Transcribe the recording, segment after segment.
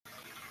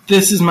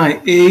This is my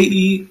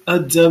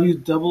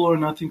AEW Double or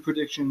Nothing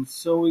prediction.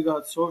 So we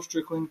got Swerve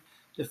Strickland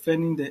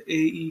defending the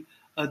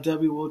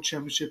AEW World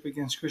Championship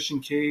against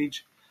Christian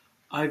Cage.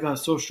 I got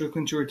Swerve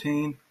Strickland to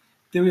retain.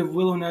 Then we have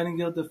Willow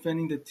Nightingale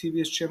defending the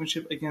TBS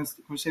Championship against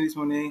Mercedes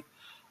Moné.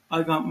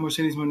 I got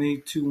Mercedes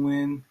Moné to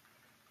win.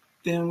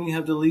 Then we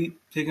have the Elite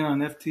taking on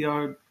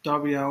FTR,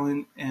 Darby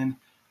Allin, and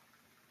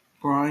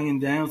Bryan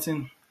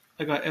Danielson.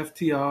 I got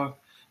FTR,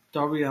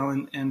 Darby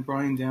Allin, and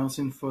Bryan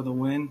Danielson for the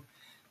win.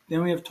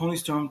 Then we have Toni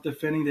Storm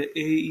defending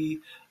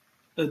the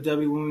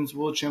AEW Women's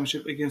World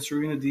Championship against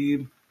Serena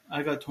Deeb.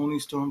 I got Toni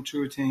Storm to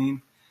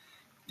retain.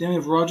 Then we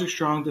have Roderick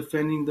Strong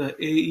defending the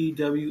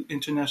AEW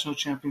International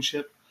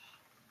Championship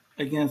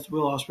against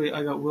Will Ospreay.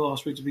 I got Will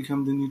Ospreay to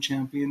become the new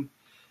champion.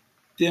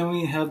 Then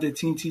we have the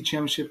TNT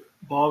Championship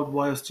barbed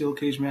wire steel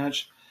cage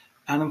match.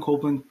 Adam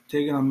Copeland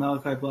taking on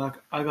Malachi Black.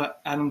 I got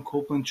Adam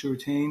Copeland to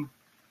retain.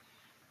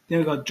 Then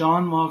we got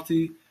Jon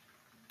Moxley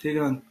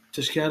taking on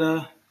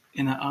Takeshita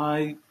in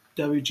an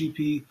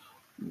IWGP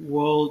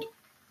World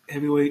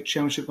Heavyweight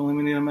Championship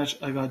Eliminator match.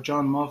 I got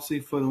Jon Moxley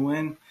for the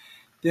win.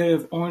 Then we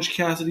have Orange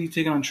Cassidy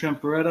taking on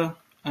Trent Beretta.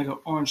 I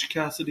got Orange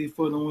Cassidy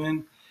for the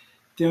win.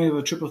 Then we have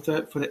a triple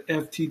threat for the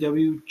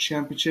FTW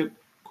Championship.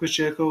 Chris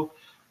Jericho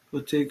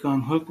will take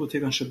on Hook, will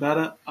take on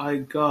Shibata. I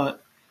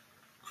got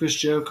Chris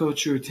Jericho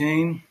to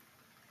retain.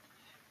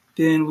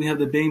 Then we have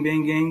the Bang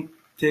Bang Gang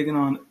taking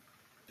on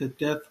the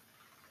Death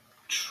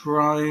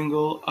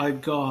Triangle. I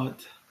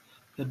got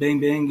the Bang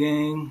Bang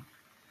Gang.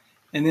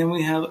 And then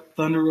we have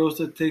Thunder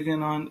Rosa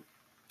taking on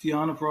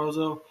Deonna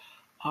Purrazzo.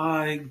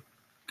 I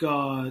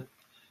got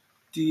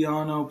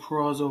Deonna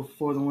Purrazzo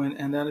for the win.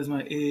 And that is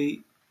my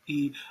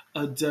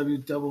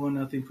AEW Double or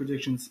Nothing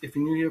predictions. If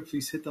you're new here,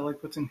 please hit that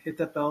like button, hit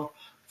that bell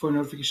for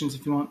notifications.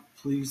 If you want,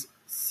 please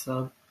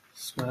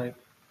subscribe.